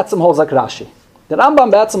Rambam be'etzem holds like Rashi. The Rambam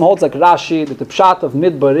be'etzem holds like Rashi that the pshat of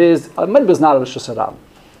midbar is not a Reshus Rabbim.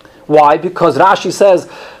 Why? Because Rashi says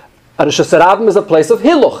a Reshus Rabbim is a place of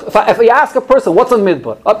hiluch. If you ask a person, what's a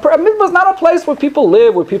midbar? A midbar is not a place where people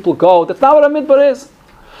live, where people go. That's not what a midbar is.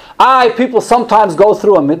 People sometimes go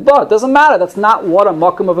through a midbar. It doesn't matter. That's not what a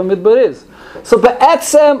makom of a midbar is. So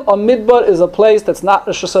be'etzem, a midbar is a place that's not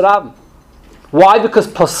Reshus Rabbim. Why? Because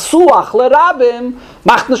pasuach l'rabim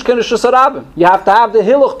macht nish kein Reshus Rabbim. You have to have the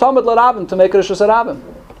hiluch tamid l'rabim to make a Reshus Rabbim.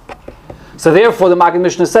 So therefore, the Maggid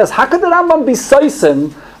Mishnah says, how could the Rambam be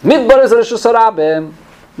soisim? Midbar is a Reshus Rabbim.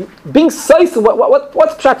 Being seisim,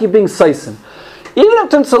 what's pshat you being seisim? Even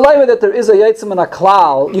if it's that there is a yaitzim and a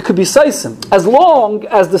klal, you could be seisim, as long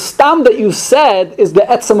as the stam that you said is the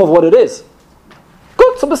etzim of what it is.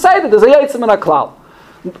 Good, so beside it, there's a yaitzim and a klal.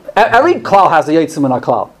 Every klal has a yaitzim and a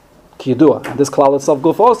klal. Kiyudua. And this klal itself,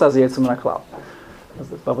 Guf also has a yaitzim and a klal. As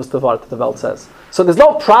the Welt says. So there's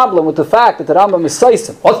no problem with the fact that the Rambam is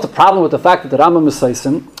seisim. What's the problem with the fact that the Rambam is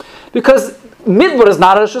seisim? Because midbar is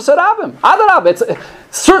not a Reshus Rabbim. Adarab, it's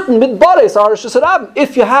certain midbaris are a Reshus Rabbim.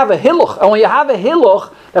 If you have a hiluch, and when you have a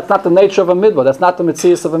hiluch, that's not the nature of a midbar. That's not the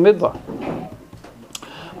mitzias of a midbar.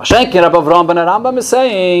 Mashenkin Rabbi Avraham ben Rambam is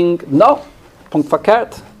saying no. Punkt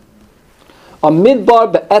verkehrt. A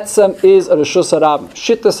midbar be'etzem is a Reshus Rabbim.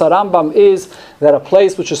 Shittas Rambam is that a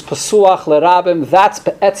place which is pasuach l'rabim, that's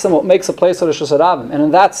be'etzem what makes a place a Reshus Rabbim. And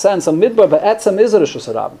in that sense, a midbar be'etzem is a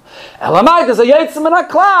Reshus Rabbim. Elamai, there's a yaitzim and a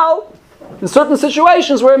klal in certain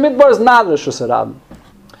situations where a midbar is not a Reshus Rabbim.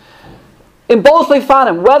 In both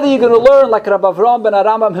Leifanim, whether you're going to learn like Rabbi Avraham ben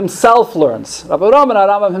Rambam himself learns. Rabbi Avraham ben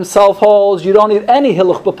Rambam himself holds you don't need any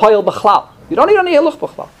hiluch b'poyel b'chlal. You don't need any hiluch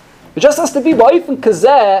b'chlal. It just has to be ba'ifin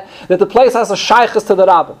kazeh that the place has a shaykhus to the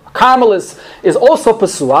Rabbim. Carmalis is also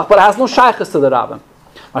pesuach, but it has no shaykhus to the Rabbim.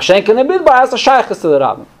 Mashenkin and midbar has a shaykhus to the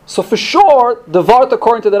Rabbim. So for sure, the vart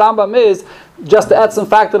according to the Rambam is just the etzem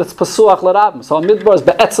fact that it's pesuach l'Rabbim. So a midbar is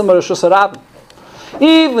be'etzem Reshus Rabbim.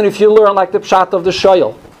 Even if you learn like the pshat of the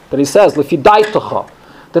shoyel, that he says lefidaitocha,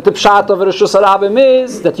 that the pshat of Reshus Rabbim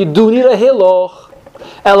is that you do need a hiloch,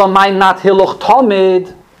 elamai not hiloch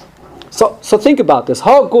tamid. So think about this.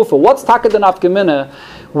 How gufa? What's takad and afgemina?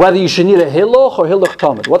 Whether you should need a hiloch or hiloch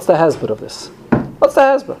tamid? What's the hezbollah of this? What's the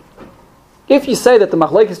hezbollah? If you say that the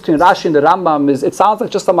machlekes between Rashi and the Rambam is, it sounds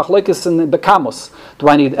like just a machlekes in bekamos. Do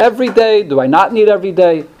I need every day? Do I not need every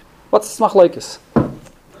day? What's this machlekes?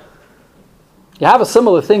 You have a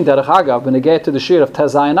similar thing, derech agav, when you get to the shiur of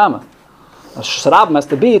Tezayin Nama. A Reshus Rabbim has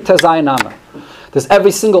to be Tezayin Nama. Does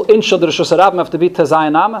every single inch of the Reshus Rabbim have to be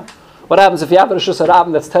Tezayin Nama? What happens if you have a Reshus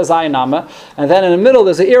Rabbim that's Tezayin Nama, and then in the middle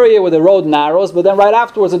there's an area where the road narrows, but then right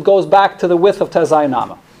afterwards it goes back to the width of Tezayin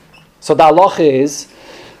Nama. So the halacha is,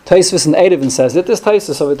 Taisvis and Erevin says that this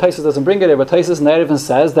Taisvis, so the Taisvis doesn't bring it here, but Taisvis and Erevin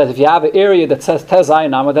says that if you have an area that says Tezayin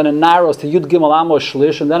Nama, then it narrows to Yud Gimel Amos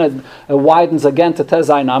Shlish, and then it widens again to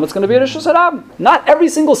Tezayin Nama, it's going to be a Reshus Rabbim. Not every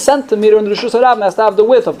single centimeter in the Reshus Rabbim has to have the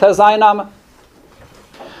width of Tezayin Nama.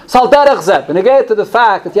 So al derech zeh, and again to the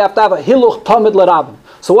fact that you have to have a hiluch tamid l'Rabbim.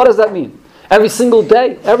 So what does that mean? Every single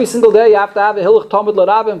day you have to have a hiluch tamid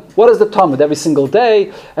l'Rabbim. What is the tamid? Every single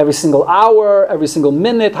day, every single hour, every single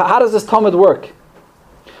minute. How does this tamid work?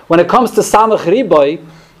 When it comes to samach riboy,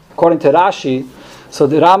 according to Rashi, so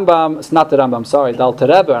the Rambam, it's not the Rambam, sorry, the Alter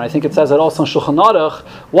Rebbe, and I think it says it also in Shulchan Aruch,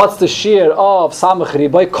 what's the shiur of samach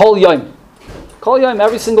riboy? Kol yom. Kol Yom,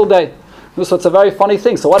 every single day. So it's a very funny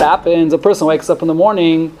thing. So what happens? A person wakes up in the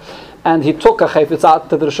morning and he took a chayfetz out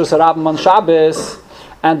to the Reshus Rabbim on Shabbos,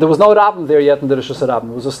 and there was no Rabbim there yet in the Reshus Rabbim.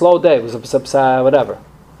 It was a slow day. It was a whatever.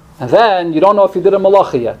 And then you don't know if you did a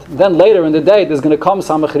malacha yet. Then later in the day there's going to come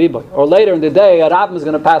Samach Riboy. Or later in the day a Rabbim is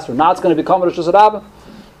going to pass through. Now it's going to become a Reshus Rabbim.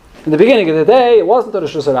 In the beginning of the day it wasn't a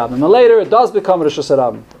Reshus Rabbim. And later it does become a Reshus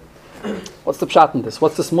Rabbim. What's the pshat in this?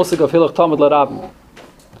 What's this musig of Hilach Tamid LaRabbim?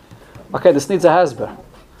 Okay, this needs a hasber.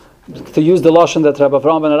 To use the lashon that Rabbi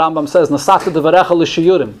Avraham ben Rambam says, Nasata devarecha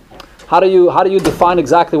l'shiyurim. How do you define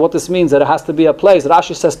exactly what this means? That it has to be a place.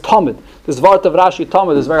 Rashi says Tamid. This word of Rashi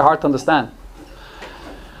Tamid is very hard to understand.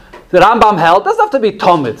 The Rambam held doesn't have to be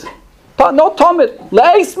Tamid. No Tamid.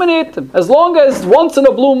 Le'eis minitim. As long as once in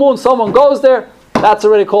a blue moon someone goes there, that's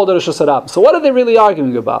already called a Reshus Rabbim. So what are they really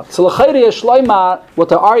arguing about? So l'chayri yeshloimar, what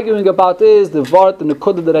they're arguing about is the word and the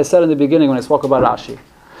kudah that I said in the beginning when I spoke about Rashi.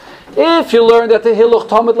 If you learn that the Hiluch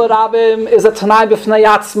Tamid LaRabbim is a Tanai b'fnei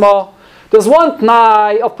Yatzma, there's one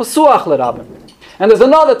Tanai of Pasuach LaRabbim, and there's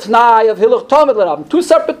another Tanai of Hiluch Tamid LaRabbim, two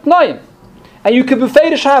separate Tanaim. And you could be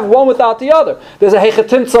feidish have one without the other. There's a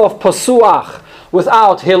Hechetimtza of Pasuach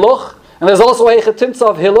without Hiluch, and there's also a Hechetimtza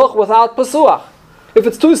of Hiluch without Pasuach. If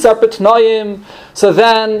it's two separate Tanaim, so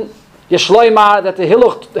then Yeshloimar that the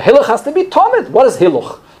Hiluch has to be Tamid. What is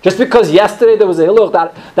Hiluch? Just because yesterday there was a Hiluch,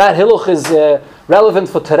 that Hiluch is relevant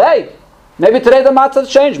for today. Maybe today the matzah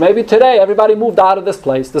changed. Maybe today everybody moved out of this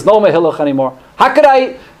place. There's no more Hiluch anymore. How could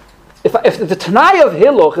I, if the Tanai of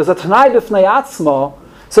Hiluch is a Tanai b'fnei Atzma,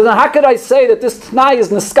 so then how could I say that this Tanai is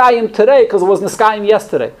Neskayim today because it was Neskayim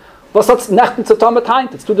yesterday? Was that's Nechten zu Tomet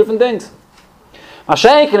Heint? It's two different things.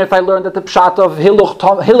 Mashenkin, if I learned that the pshat of Hiluch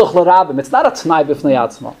LaRabbim, it's not a Tanai b'fnei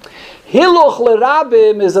Atzma. Hiluch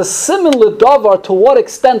LaRabbim is a similar davar to what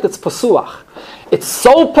extent it's Pasuach. It's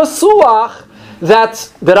so Pasuach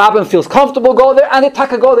that the Rabbim feels comfortable go there, and the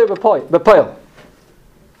Taka go there b'poil.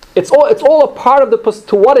 It's all a part of the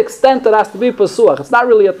to what extent it has to be Pasuach. It's not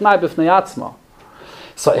really a Tnai b'fnei Atzma.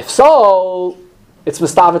 So if so, it's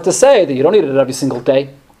mistavet to say that you don't need it every single day.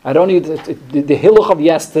 I don't need the Hiluch of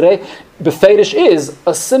yesterday. Befedish is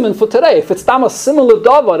a simon for today. If it's tam a similar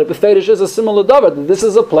davar, Befedish is a similar davar. This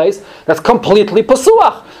is a place that's completely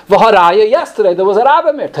Pasuach. V'haraya, yesterday there was a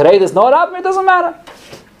Rabbim. Today there's no Rabbim. It doesn't matter.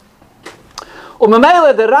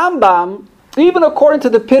 Umemele, the Rambam, even according to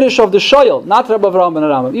the Pirish of the Shoyel, not Rabbi Avraham ben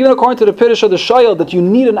Rambam, even according to the Pirish of the Shoyel, that you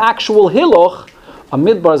need an actual Hiluch, a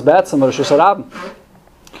midbar is be'etzem a Reshus Rabbim.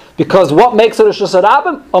 Because what makes a Reshus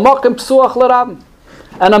Rabbim? A Mokim Pasuach LaRabbim.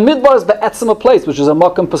 And a midbar is be'etzem a place, which is a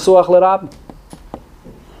Mokim Pasuach LaRabbim.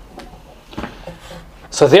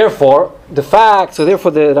 So therefore, the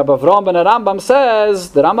Rabbi Avraham ben Rambam says,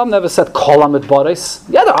 the Rambam never said Kol HaMidbaris.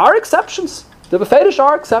 Yeah, there are exceptions. The Befedish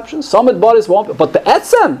are exceptions. Some midbaris won't. But the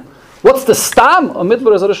etzem, what's the stam? A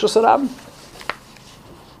midbar is a Reshus Rabbim.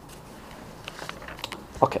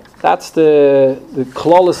 Okay, that's the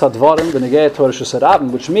Klolis Advarim, the Negei to Reshus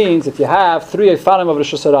Rabbim, which means that you have three Eifanim of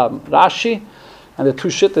Reshus Rabbim, Rashi, and the two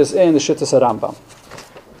Shittas in the Shittas Rambam.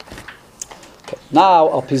 Okay, now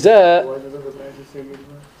Al Pizeh. Why doesn't the branches say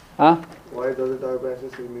midbar? Huh? Why doesn't our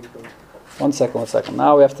branches say midbar? One second.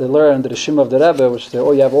 Now we have to learn the Reshimos of the Rebbe, which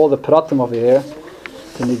you have all the Pratim over here.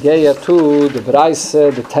 The Negei to the Braise,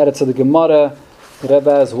 the Teretz of the Gemara. The Rebbe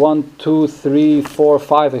has 1, 2, 3, 4,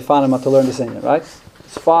 5 Eifanim to learn this in, right?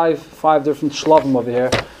 It's five different shlavim over here.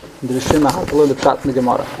 And the Reshimos have to learn the Pshat in the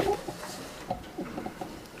Gemara.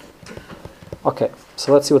 Okay,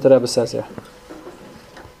 so let's see what the Rebbe says here.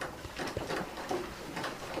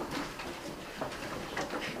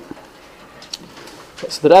 Okay,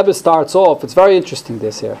 so the Rebbe starts off, it's very interesting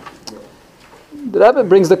this here. The Rebbe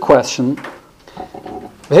brings the question,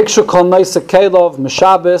 V'hikshu kol noise kelov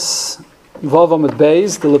m'shabes v'ova mit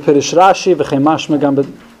beis, the lepirish Rashi v'chemashme gam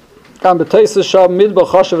b'teisa sham midbar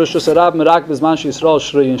choshev Reshus Rabbim merak b'zman sheYisrael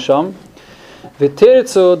shruyin sham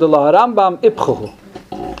v'tirtzu de la Rambam ipchuhu.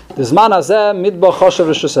 The Zman Hazeh midbar choshev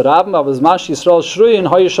Reshus Rabbim, aber Zman sheYisrael shruyin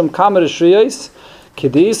hoyisham kamer shruyis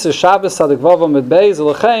kedis Shabbos adekvava mit beis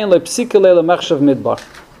lechein lepsikele lemechshav midbar.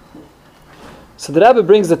 So the Rebbe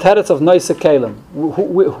brings the teretz of Noise Kalim.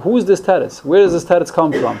 Who's this teretz? Where does this teretz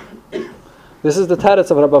come from? This is the teretz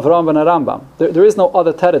of Rabbi Avraham ben Rambam. There is no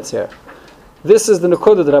other teretz here. This is the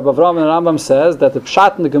Nekudah that Rabbi Avraham ben Rambam says that the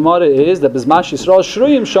Pshat in the Gemara is that Bizman Yisrael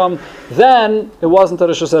Shruyim Sham, then it wasn't a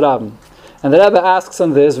Reshus Rabbim. And the Rebbe asks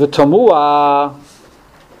on this, V'tomua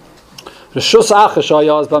Reshus Achesh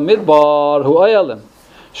Ayaz B'midbar Hu Oyalim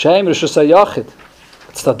Shem Reshus Ayachid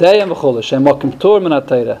Tzadeyim V'chol Shem Mokim Tur Min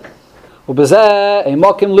HaTeireh Ubezeh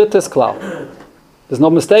Mokim Litis Klau. There's no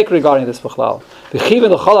mistake regarding this b'chlal.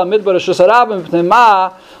 V'chivin l'chol ha-midbar Reshus HaRabim v'pnei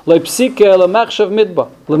ma lo yipsike l'mechshav midbar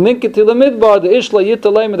l'minketi l'midbar the lo yita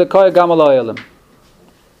leim d'koya gam al.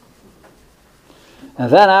 And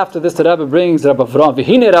then after this the Rebbe brings Rabbi Avram.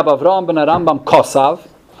 V'hine Rabbi Avram ben Rambam kosav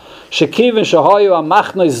shekivin shahayu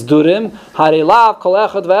ha-machno izdurim harilav kol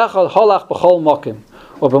echad ve'echad holach b'chol mokim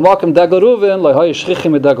or b'mokim degel Ruvin lo hayu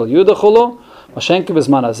shchichim d'degel Yudah chulu Mashenke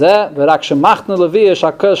bezman hazeh, v'rak shemachnu levi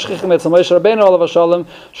shakel shchichim etzel Moshe Rabbeinu olav hashalom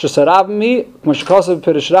shesarav mi k'mashkosav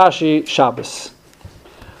Perish Rashi Shabbos.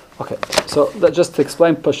 Okay, so just to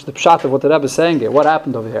explain the pshat of what the Rebbe is saying here, what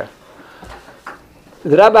happened over here.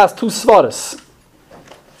 The Rebbe has two svaras.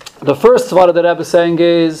 The first svara the Rebbe is saying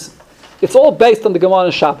is, it's all based on the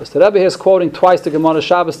Gemara Shabbos. The Rebbe here is quoting twice the Gemara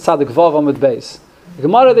Shabbos, Tzadik Vav Amud Beis. The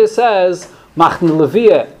Gemara there says, Machnu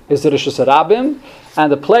Levi is the Reshus HaRabim, and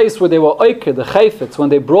the place where they were oiker, the chayfetz, when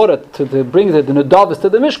they brought it to bring the nedavis to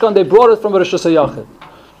the Mishkan, they brought it from Reshus HaYachid.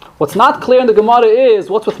 What's not clear in the Gemara is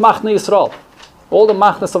what's with Machne Yisrael, all the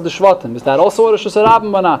Machnes of the Shvatim. Is that also a Reshus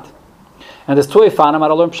HaRabim or not? And there's two ifanim how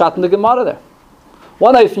to learn pshat in the Gemara there.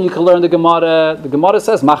 One ifan you can learn the Gemara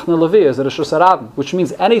says Machne Levi is a Reshus HaRabim, which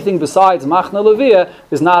means anything besides Machne Levi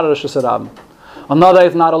is not a Reshus HaRabim. Another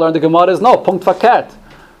ifan how to learn the Gemara is no, punkt fakert.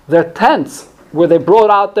 They're tents where they brought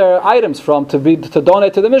out their items from to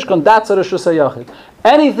donate to the Mishkan, that's a Reshus HaYachid.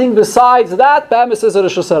 Anything besides that, Bemis is a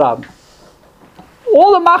Reshus HaRabim.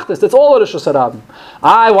 All the Machnes, it's all a Reshus HaRabim.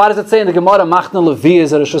 Why does it say in the Gemara, Machne Levi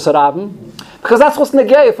is a Reshus HaRabim? Because that's what's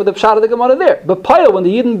negay for the pshat of the Gemara there. But Paya, when the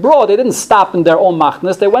Yidden brought, they didn't stop in their own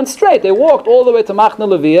Machnes, they went straight. They walked all the way to Machne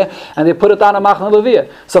Levi, and they put it down on Machne Levi.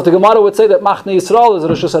 So if the Gemara would say that Machne Yisrael is a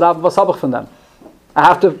Reshus HaRabim, what's habach from them? I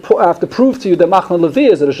have to prove to you that Machne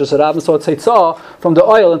Levi is a Reshus HaRabim, so it's Heitzah from the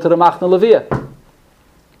oil into the Machne Levi.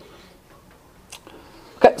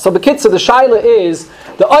 Okay, so the kitzah, the shaila is,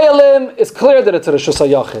 the oilim is clear that it's a Reshus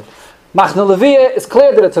HaYachid. Machne Levi is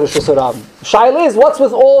clear that it's a Reshus HaRabim. Shaila is, what's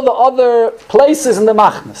with all the other places in the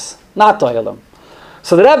Machnes? Not the oilim.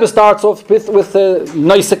 So the Rebbe starts off with the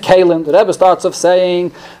Noise Kalim. The Rebbe starts off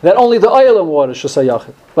saying that only the oilim were Reshus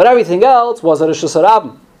HaYachid. But everything else was a Reshus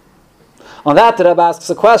HaRabim. On that, the Rebbe asks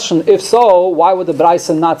a question, if so, why would the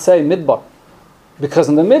Braisa not say Midbar? Because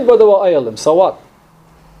in the Midbar there were oilim, so what?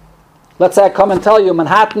 Let's say I come and tell you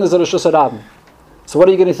Manhattan is a Reshus HaRabim. So what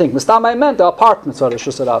are you going to think? Mistam I meant the apartments are a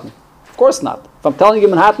Reshus HaRabim. Of course not. If I'm telling you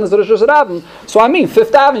Manhattan is a Reshus HaRabim, so I mean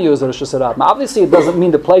Fifth Avenue is a Reshus HaRabim. Obviously it doesn't mean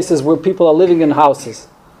the places where people are living in houses.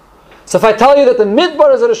 So if I tell you that the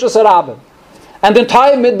Midbar is a Reshus HaRabim, and the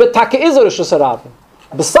entire Midbar Taka is a Reshus HaRabim,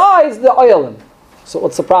 besides the oilim, so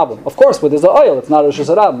what's the problem? Of course, where there's the oil, it's not a Reshus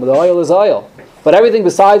HaRabim, but the oil is oil. But everything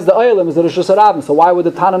besides the oilim is the Reshus HaRabim. So why would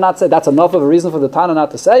the Tana not say? That's enough of a reason for the Tana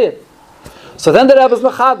not to say it. So then the Rebbe is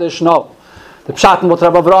mechadish. No, the pshat what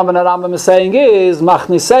Rabbi Avram and Rambam is saying is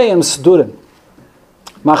machniseim sdurim.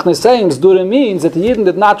 Machniseim sdurim means that the Yidden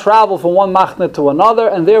did not travel from one machne to another,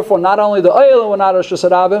 and therefore not only the oilim were not a Reshus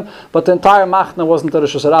HaRabim, but the entire machne wasn't a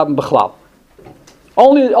Reshus HaRabim b'chlal.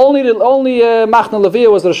 Only Machne Levi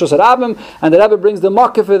was the Reshus HaRabim, and the Rebbe brings the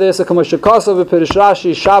makkah for this, a Kamashikosav, Perish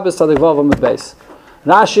Rashi, Shabbos, Tzadik Vav Amud Beis.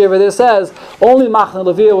 Rashi over there says, only Machne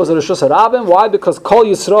Levi was a Reshus HaRabim. Why? Because Kol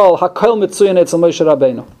Yisrael, Hakel Mitzuyin Etzel Moshe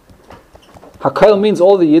Rabbeinu. Hakel means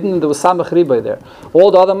all the Yidden, and there was Samach Ribay there.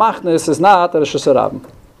 All the other Machnes is not a Reshus HaRabim.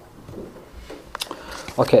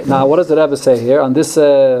 Okay, now what does the Rebbe say here on this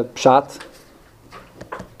pshat?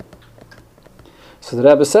 So the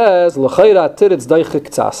Rebbe says, L'chayra tiritz doichik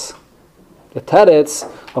tzas. The teretz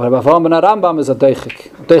of Rabbi Avram ben Rambam is a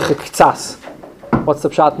doichik tzas. What's the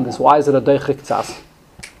pshat in this? Why is it a doichik tzas?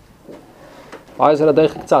 Why is it a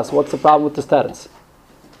doichik tzas? What's the problem with this teretz?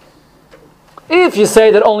 If you say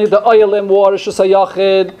that only the oilim were Reshus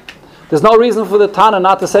HaYachid, there's no reason for the Tana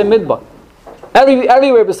not to say Midbar.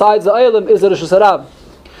 Everywhere besides the oilim is a Reshus HaRabim.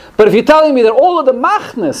 But if you're telling me that all of the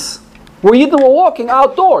machnes where Yidden were walking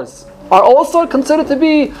outdoors are also considered to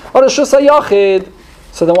be a Reshus HaYachid,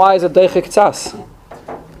 so then why is it Deichik Tzas?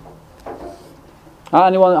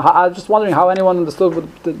 I'm just wondering how anyone understood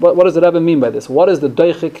what does the Rebbe mean by this? What is the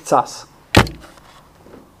Deichik Tzas?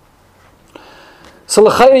 So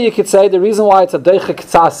l'chayre you could say the reason why it's a Deichik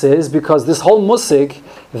Tzas is because this whole musig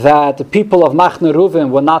that the people of Machne Ruvim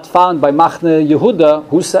were not found by Machne Yehuda,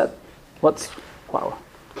 who said?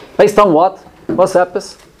 Based on what? What's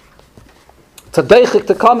epis? It's a deichik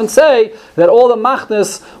to come and say that all the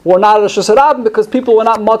machnes were not Reshus HaRabim because people were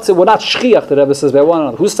not motzei, were not shchiach. The Rebbe says by one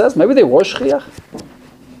another. Who says? Maybe they were shchiach.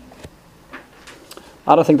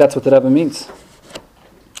 I don't think that's what the Rebbe means.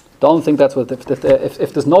 Don't think that's what.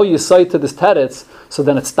 If there's no yisai to this teretz, so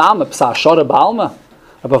then it's tam psa shara b'alma.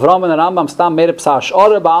 Rabbi Avraham and Rambam stam made up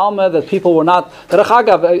Sa'ash'ara ba'alma that people were not.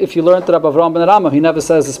 If you learn to Rabbi Avraham and Rambam, he never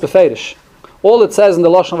says it's beferish. All it says in the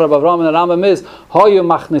Lashon of Rabbi Avraham and Rambam is Hoyu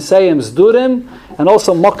machniseim zdurim and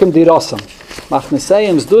also mokim dirosam.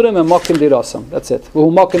 Machniseim zdurim and mokim dirosam. That's it.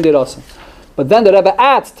 V'hu mokim dirosam. But then the Rebbe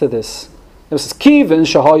adds to this. It says Kivin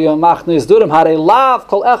shahoyu machnis zdurim harei lav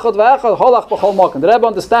kol echad ve'echad holach b'chol mokim. The Rebbe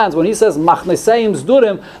understands when he says machniseim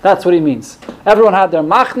zdurim, that's what he means. Everyone had their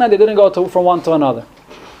machna, they didn't go from one to another.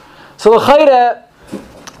 So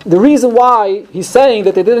the reason why he's saying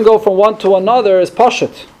that they didn't go from one to another is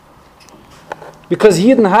pashut. Because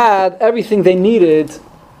Yidden had everything they needed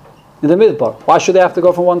in the midbar. Why should they have to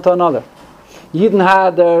go from one to another? Yidden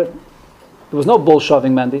had there was no bull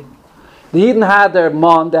shoving, Mendy. The Yidden had their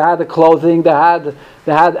mon, they had the clothing, they had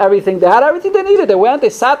everything they needed. They went, they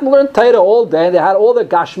sat and learned Torah all day, they had all the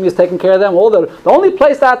Gashmis taking care of them, the only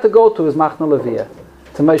place they had to go to is Machna Leviyah,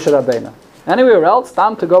 to Moshe Rabbeinu. Anywhere else,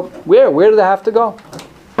 time to go. Where did they have to go?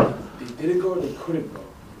 They didn't go or they couldn't go?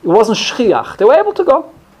 It wasn't shchiach. They were able to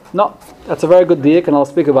go. No, that's a very good diak, and I'll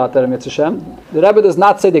speak about that in Mitzvah Shem. The Rebbe does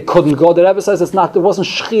not say they couldn't go. The Rebbe says it wasn't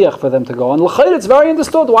shchiach for them to go. And l'chayr, it's very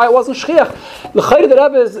understood why it wasn't shchiach. L'chayr, the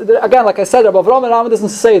Rebbe is, again, like I said, Rabbi Avraham and Rambam doesn't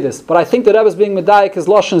say this, but I think the Rebbe is being medayik his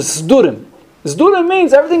lashon zdurim. Zdurim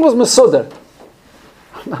means everything was mesuder.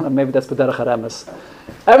 Maybe that's b'derech haremes.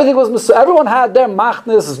 Everything was mesuder. Everyone had their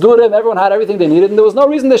machnes, zdurim. Everyone had everything they needed, and there was no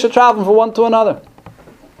reason they should travel from one to another.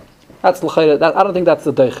 That's l'chayr. I don't think that's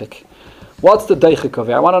the deichik. What's the deichik of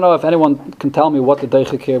here? I want to know if anyone can tell me what the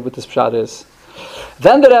deichik here with this pshat is.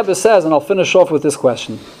 Then the Rebbe says, and I'll finish off with this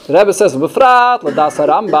question. The Rebbe says, "B'frat l'das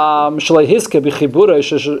harambam shlei hiske b'chibura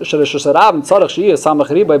sheleshus harabim tzarich sheyeh samach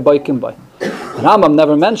ribay boikim bay." Rambam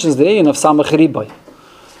never mentions the in of samach ribay.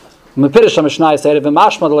 Mepirish hamishnai say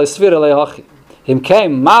v'mashmad le'svir le'hachi. Him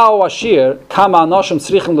came mao ashir kama anoshim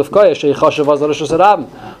tzrichim lefkoya sheichashav az reshus harabim.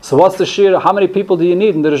 So what's the shir? How many people do you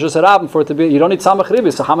need in the reshus harabim for it to be? You don't need samach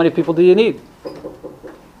ribi. So how many people do you need?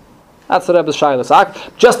 That's the Rebbe's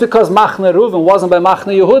shayla. Just because Machne Reuven wasn't by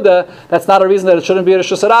Machne Yehuda, that's not a reason that it shouldn't be a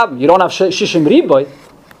reshus harabim. You don't have shishim riboy,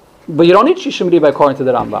 but you don't need shishim riboy according to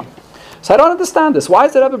the Rambam. So I don't understand this. Why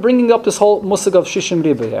is the Rebbe bringing up this whole musig of shishim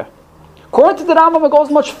riboy here? According to the Rambam, it goes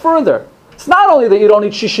much further. It's not only that you don't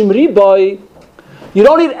need shishim riboy. You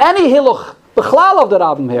don't need any hiluch b'chlal of the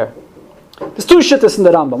Rambam here. There's two shittas in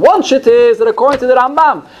the Rambam. One shit is that according to the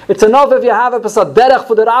Rambam, it's enough if you have a pesach derech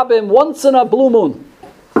for the Rabbim once in a blue moon.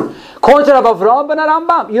 According to Rabbi Avraham and the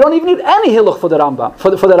Rambam, you don't even need any hiluch for the Rambam, for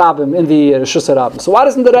the Rabbim in the Reshus Rabbim. So why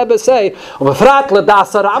doesn't the Rebbe say v'frat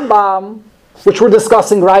l'das Rambam, which we're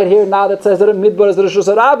discussing right here now, that says that a midbar is the Reshus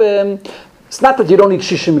Rabbim? It's not that you don't need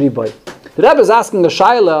shishim riboy. The Rebbe is asking the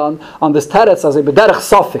shaila on this teretz as a b'derech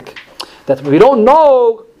sofik. That we don't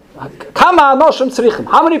know how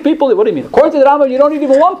many people. What do you mean? According to the Rambam, you don't need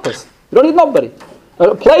even one person. You don't need nobody.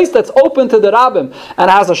 A place that's open to the Rabbim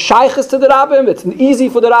and has a shaykhis to the Rabbim. It's easy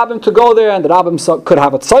for the Rabbim to go there, and the Rabbim could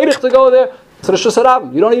have a tzorich to go there. So it's just a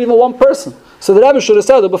Rabbim. You don't need even one person. So the Rebbe should have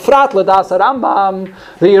said b'frat l'das Rambam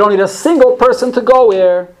that you don't need a single person to go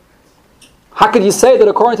there. How could you say that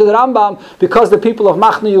according to the Rambam, because the people of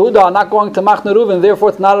Machne Yehuda are not going to Machne Reuven, therefore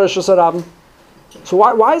it's not a Reshus Rabbim? So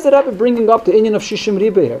why is the Rebbe bringing up the inyan of Shishim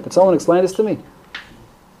Ribe here? Can someone explain this to me?